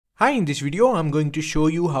Hi, in this video I'm going to show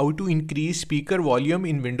you how to increase speaker volume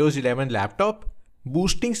in Windows 11 laptop.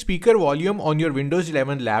 Boosting speaker volume on your Windows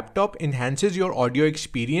 11 laptop enhances your audio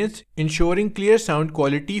experience, ensuring clear sound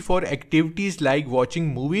quality for activities like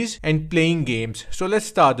watching movies and playing games. So let's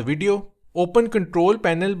start the video. Open Control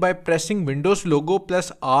Panel by pressing Windows logo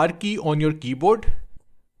plus R key on your keyboard.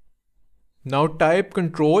 Now type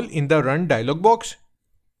Control in the Run dialog box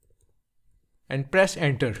and press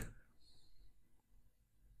Enter.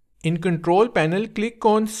 In Control Panel, click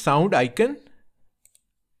on Sound icon.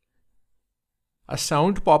 A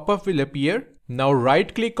sound pop-up will appear. Now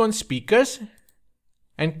right-click on Speakers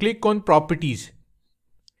and click on Properties.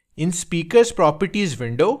 In Speakers Properties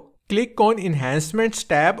window, click on Enhancements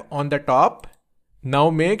tab on the top.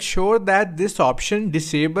 Now make sure that this option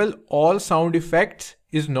Disable All Sound Effects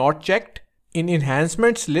is not checked. In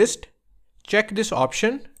Enhancements list, check this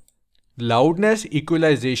option, Loudness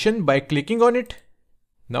Equalization, by clicking on it.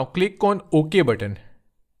 Now click on OK button.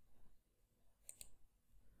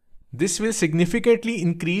 This will significantly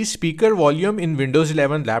increase speaker volume in Windows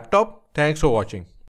 11 laptop. Thanks for watching.